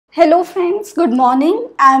Hello friends, good morning.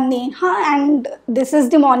 I am Neha and this is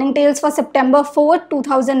the Morning Tales for September 4th,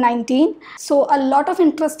 2019. So a lot of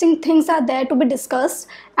interesting things are there to be discussed,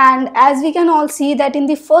 and as we can all see that in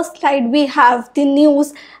the first slide we have the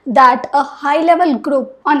news that a high level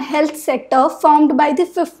group on health sector formed by the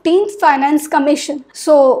 15th Finance Commission.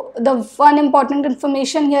 So the one important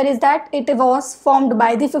information here is that it was formed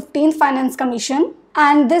by the 15th Finance Commission,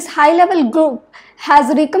 and this high level group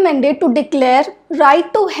has recommended to declare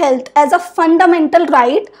right to health as a fundamental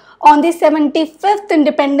right on the 75th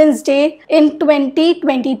Independence Day in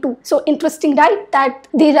 2022. So interesting, right? That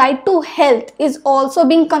the right to health is also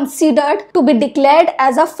being considered to be declared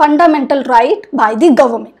as a fundamental right by the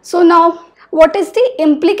government. So now, what is the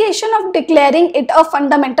implication of declaring it a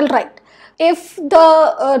fundamental right? If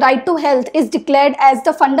the right to health is declared as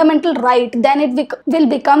the fundamental right, then it will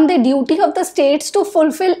become the duty of the states to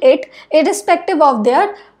fulfill it irrespective of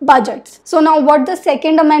their budgets. So now what the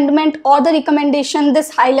second amendment or the recommendation this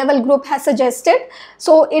high level group has suggested?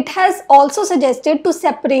 So it has also suggested to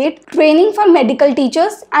separate training for medical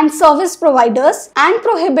teachers and service providers and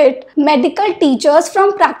prohibit medical teachers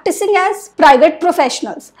from practicing as private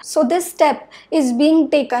professionals. So this step is being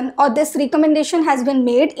taken, or this recommendation has been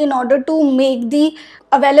made in order to make the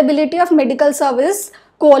availability of medical service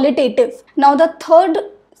qualitative. Now the third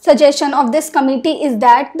suggestion of this committee is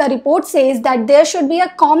that the report says that there should be a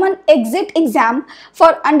common exit exam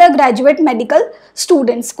for undergraduate medical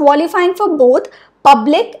students qualifying for both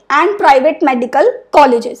public and private medical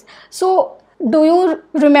colleges. So do you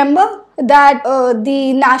remember that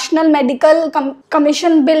the National Medical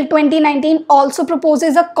Commission Bill 2019 also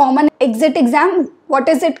proposes a common exit exam? What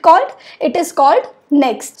is it called? It is called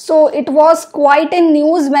NEXT. So it was quite in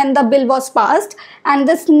news when the bill was passed, and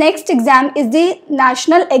this NEXT exam is the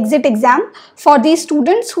national exit exam for the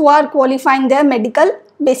students who are qualifying their medical,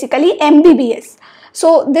 basically MBBS.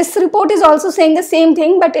 So this report is also saying the same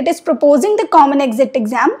thing, but it is proposing the common exit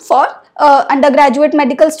exam for undergraduate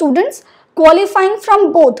medical students qualifying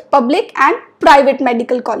from both public and private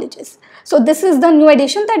medical colleges. So this is the new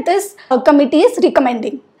addition that this committee is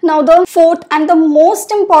recommending. Now the fourth and the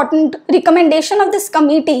most important recommendation of this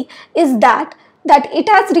committee is that it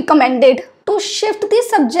has recommended to shift the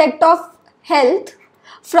subject of health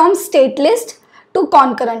from state list to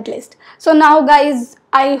concurrent list. So now guys,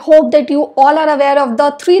 I hope that you all are aware of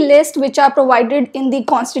the three lists which are provided in the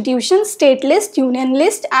constitution: state list, union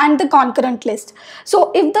list and the concurrent list.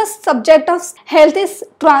 So if the subject of health is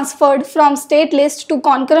transferred from state list to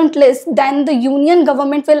concurrent list, then the union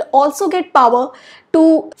government will also get power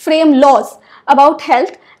to frame laws about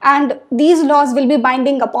health, and these laws will be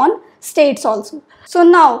binding upon states also. So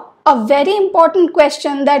now a very important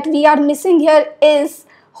question that we are missing here is,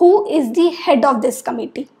 who is the head of this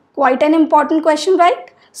committee? Quite an important question,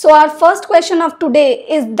 right? So our first question of today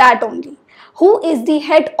is that only. Who is the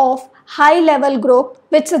head of high level group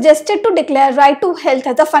which suggested to declare right to health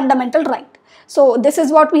as a fundamental right? So this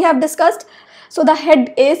is what we have discussed. So the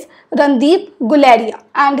head is Randeep Guleria,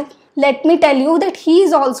 and let me tell you that he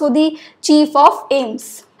is also the chief of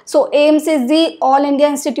AIIMS. So AIIMS is the All India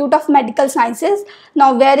Institute of Medical Sciences.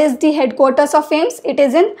 Now where is the headquarters of AIIMS? It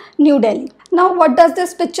is in New Delhi. Now what does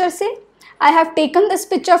this picture say? I have taken this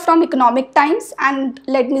picture from Economic Times, and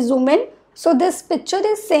let me zoom in. So this picture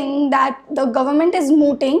is saying that the government is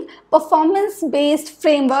mooting performance-based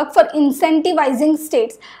framework for incentivizing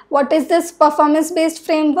states. What is this performance-based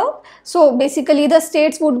framework? So basically the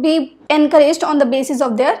states would be encouraged on the basis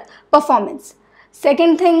of their performance.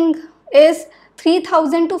 Second thing is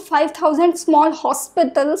 3,000 to 5,000 small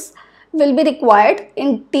hospitals will be required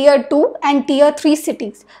in tier 2 and tier 3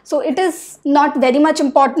 cities. So it is not very much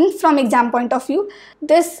important from exam point of view.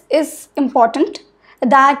 This is important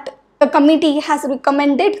that the committee has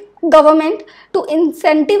recommended government to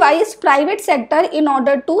incentivize private sector in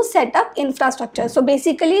order to set up infrastructure. So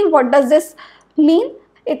basically what does this mean?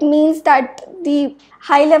 It means that the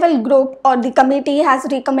high level group or the committee has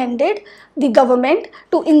recommended the government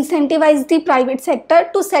to incentivize the private sector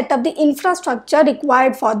to set up the infrastructure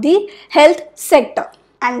required for the health sector.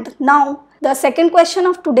 And now the second question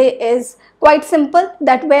of today is quite simple,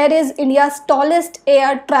 that where is India's tallest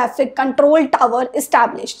air traffic control tower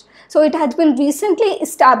established? So it has been recently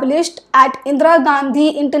established at Indira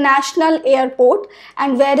Gandhi International Airport,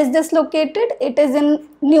 and where is this located? It is in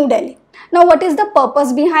New Delhi. Now what is the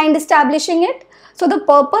purpose behind establishing it? So the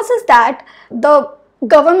purpose is that the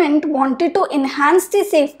government wanted to enhance the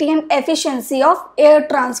safety and efficiency of air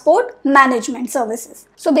transport management services.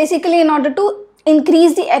 So basically in order to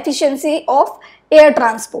increase the efficiency of air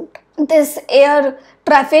transport, this air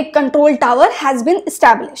traffic control tower has been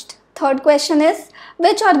established. Third question is,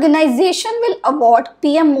 which organization will award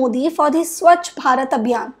PM Modi for the Swachh Bharat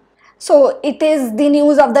Abhiyan? So it is the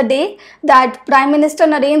news of the day that Prime Minister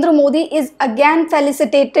Narendra Modi is again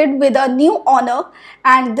felicitated with a new honor,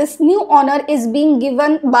 and this new honor is being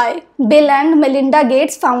given by Bill and Melinda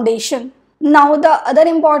Gates Foundation. Now the other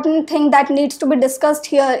important thing that needs to be discussed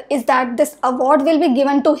here is that this award will be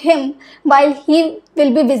given to him while he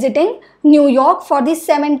will be visiting New York for the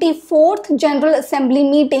 74th General Assembly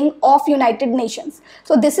meeting of United Nations.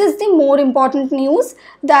 So this is the more important news,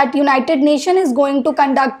 that United Nations is going to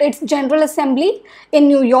conduct its General Assembly in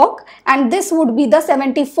New York, and this would be the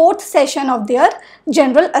 74th session of their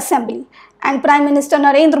General Assembly, and Prime Minister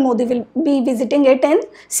Narendra Modi will be visiting it in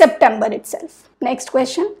September itself. Next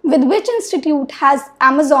question. With which institute has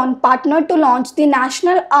Amazon partnered to launch the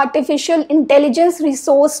National Artificial Intelligence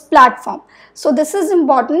Resource Platform? So this is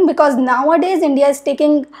important because nowadays India is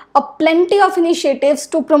taking a plenty of initiatives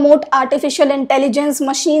to promote artificial intelligence,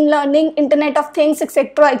 machine learning, Internet of Things,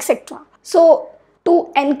 etc. etc. So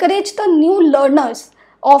to encourage the new learners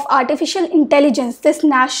of artificial intelligence, this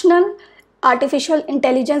National Artificial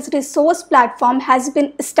Intelligence Resource Platform has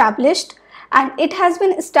been established, and it has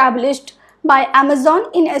been established by Amazon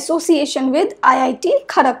in association with IIT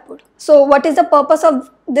Kharagpur. So what is the purpose of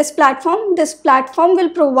this platform? This platform will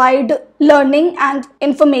provide learning and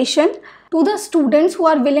information to the students who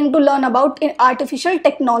are willing to learn about artificial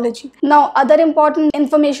technology. Now other important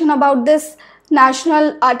information about this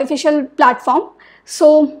National Artificial Platform.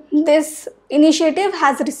 So this initiative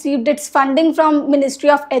has received its funding from Ministry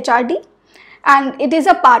of HRD, and it is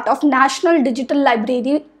a part of National Digital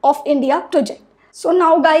Library of India project. So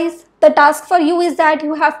now guys, the task for you is that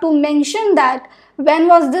you have to mention that when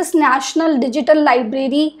was this National Digital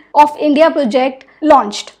Library of India project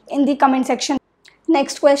launched in the comment section.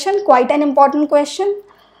 Next question, quite an important question.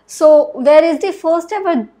 So where is the first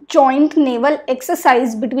ever joint naval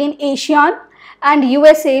exercise between ASEAN and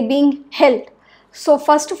USA being held? So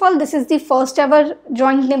first of all, this is the first ever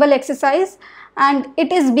joint naval exercise, and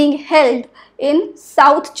it is being held in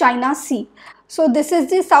South China Sea. So this is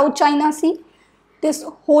the South China Sea. This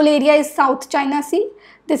whole area is South China Sea.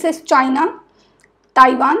 This is China,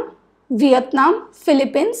 Taiwan, Vietnam,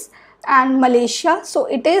 Philippines and Malaysia. So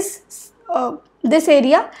it is this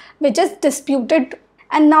area which is disputed.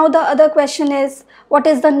 And now the other question is, what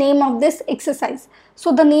is the name of this exercise?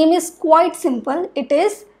 So the name is quite simple. It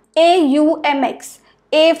is AUMX.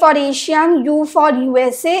 A for ASEAN, U for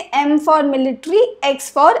USA, M for military,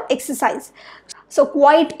 X for exercise. So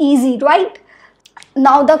quite easy, right?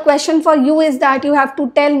 Now the question for you is that you have to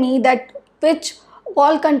tell me that which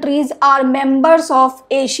all countries are members of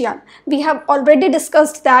ASEAN. We have already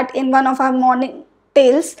discussed that in one of our morning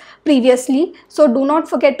tales previously. So do not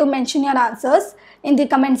forget to mention your answers in the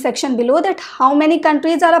comment section below, that how many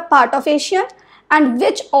countries are a part of ASEAN and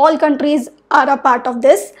which all countries are a part of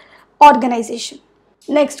this organization.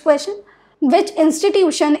 Next question. Which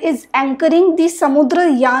institution is anchoring the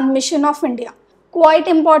Samudrayan mission of India? Quite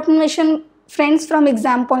important mission, friends, from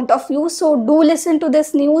exam point of view. So do listen to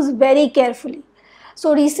this news very carefully.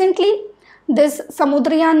 So recently this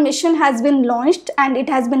Samudrayan mission has been launched, and it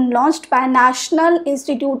has been launched by National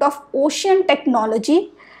Institute of Ocean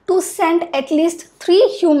Technology to send at least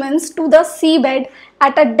 3 humans to the seabed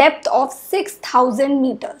at a depth of 6,000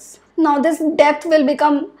 meters. Now this depth will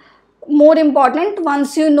become more important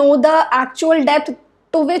once you know the actual depth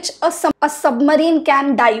to which a submarine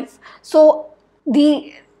can dive. So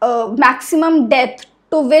the maximum depth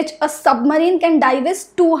to which a submarine can dive is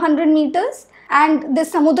 200 meters, and the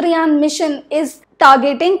Samudrayan mission is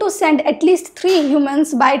targeting to send at least 3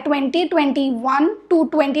 humans by 2021 to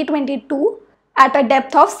 2022 at a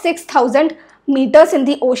depth of 6,000 meters in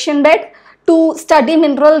the ocean bed to study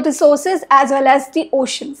mineral resources as well as the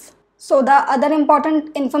oceans. So the other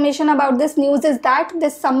important information about this news is that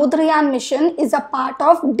this Samudrayan mission is a part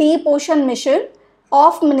of Deep Ocean Mission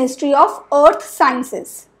of Ministry of Earth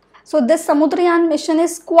Sciences. So this Samudrayan mission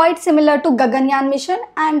is quite similar to Gaganyaan mission,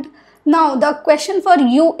 and now the question for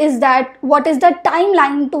you is that what is the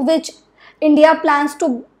timeline to which India plans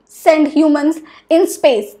to send humans in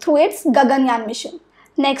space through its Gaganyaan mission?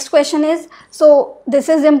 Next question is, so this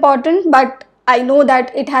is important, but I know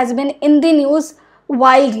that it has been in the news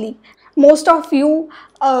wildly. Most of you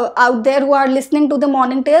out there who are listening to the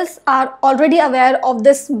morning tales are already aware of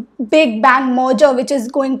this big bank merger which is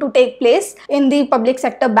going to take place in the public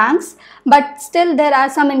sector banks, but still there are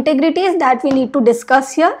some integrities that we need to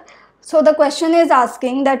discuss here. So the question is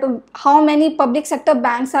asking that how many public sector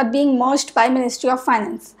banks are being merged by Ministry of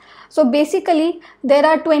Finance. So basically there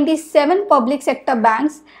are 27 public sector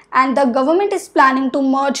banks, and the government is planning to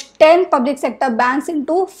merge 10 public sector banks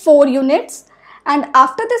into 4 units, and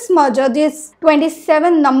after this merger this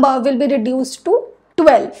 27 number will be reduced to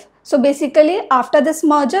 12. So basically after this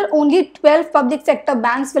merger only 12 public sector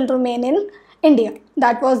banks will remain in India.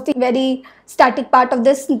 That was the very static part of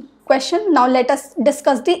this question. Now let us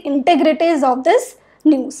discuss the integrities of this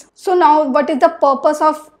news. So now what is the purpose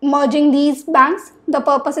of merging these banks? The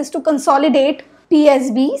purpose is to consolidate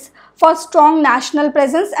PSBs for strong national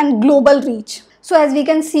presence and global reach. So as we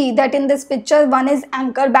can see that in this picture, one is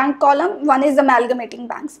anchor bank column, one is amalgamating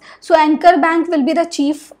banks. So anchor bank will be the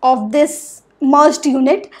chief of this merged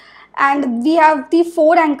unit, and we have the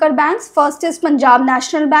 4 anchor banks. First is Punjab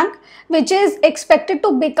National Bank, which is expected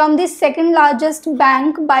to become the second largest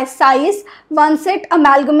bank by size once it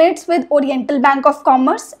amalgamates with Oriental Bank of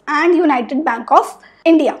Commerce and United Bank of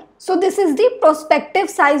India. So this is the prospective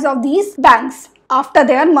size of these banks after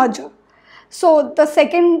their merger. So the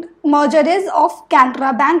second merger is of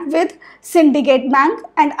Canara Bank with Syndicate Bank,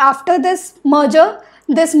 and after this merger,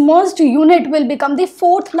 this merged unit will become the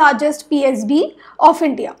 4th largest PSB of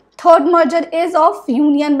India. Third merger is of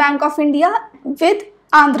Union Bank of India with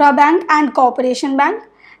Andhra Bank and Corporation Bank,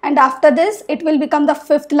 and after this it will become the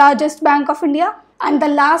 5th largest bank of India. And the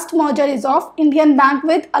last merger is of Indian Bank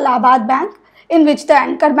with Allahabad Bank, in which the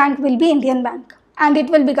anchor bank will be Indian Bank, and it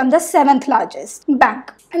will become the 7th largest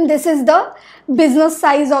bank. And this is the business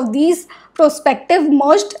size of these prospective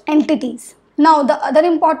merged entities. Now the other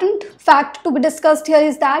important fact to be discussed here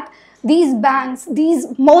is that these banks, these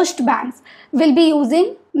merged banks, will be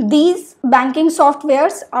using these banking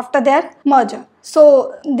softwares after their merger.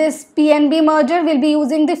 So this PNB merger will be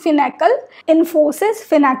using the Infosys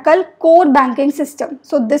Finacle core banking system.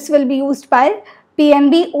 So this will be used by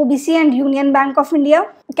PNB, OBC and Union Bank of India.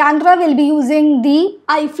 Canara will be using the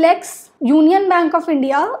iFlex. Union Bank of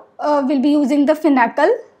India will be using the Finacle,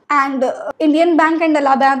 and Indian Bank and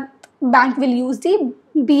Allahabad Bank will use the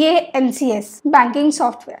BANCS banking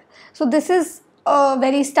software. So this is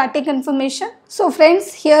very static information. So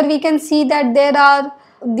friends, here we can see that there are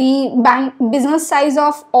the bank business size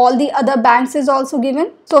of all the other banks is also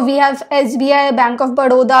given. So we have SBI, Bank of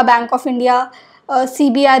Baroda, Bank of India,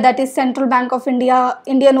 CBI, that is Central Bank of India,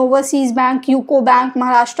 Indian Overseas Bank, UCO Bank,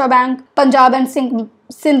 Maharashtra Bank, Punjab and Sindh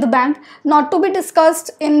Bank. Not to be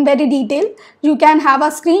discussed in very detail. You can have a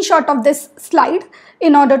screenshot of this slide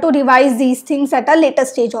in order to revise these things at a later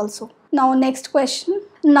stage also. Now next question.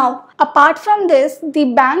 Now apart from this,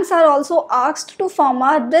 the banks are also asked to form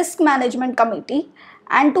a risk management committee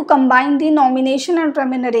and to combine the nomination and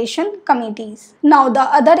remuneration committees. Now the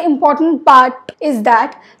other important part is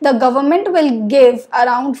that the government will give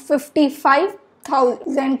around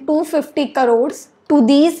 55,250 crores to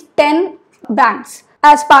these 10 banks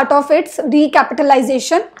as part of its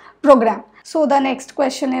recapitalization program. So the next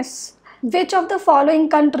question is, which of the following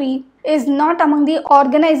country is not among the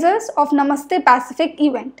organizers of Namaste Pacific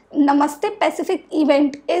event? Namaste Pacific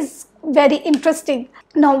event is very interesting.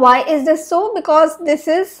 Now why is this so? Because this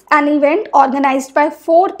is an event organized by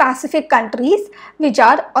 4 Pacific countries, which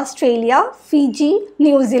are Australia, Fiji,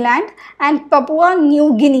 New Zealand and Papua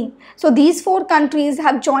New Guinea. So these 4 countries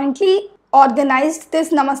have jointly organized this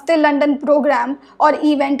Namaste London program or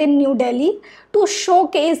event in New Delhi to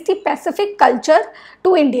showcase the Pacific culture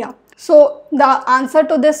to India. So the answer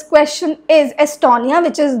to this question is Estonia,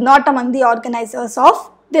 which is not among the organizers of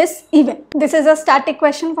this event. This is a static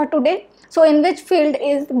question for today. So in which field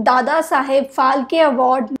is Dada Saheb Phalke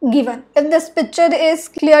Award given? If this picture is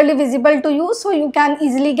clearly visible to you, so you can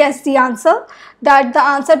easily guess the answer, that the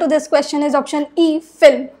answer to this question is option E,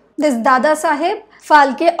 film. This Dada Saheb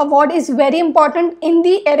Phalke Award is very important in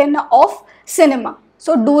the arena of cinema.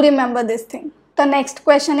 So do remember this thing. The next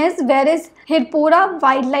question is, where is Hirpura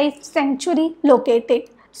Wildlife Sanctuary located?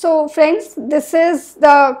 So friends, this is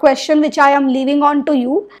the question which I am leaving on to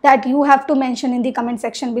you, that you have to mention in the comment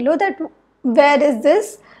section below that where is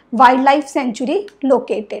this wildlife sanctuary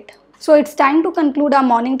located. So it's time to conclude our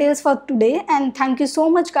morning tales for today, and thank you so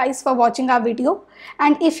much guys for watching our video.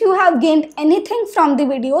 And if you have gained anything from the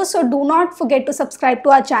video, so do not forget to subscribe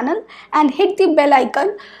to our channel and hit the bell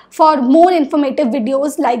icon for more informative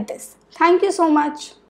videos like this. Thank you so much.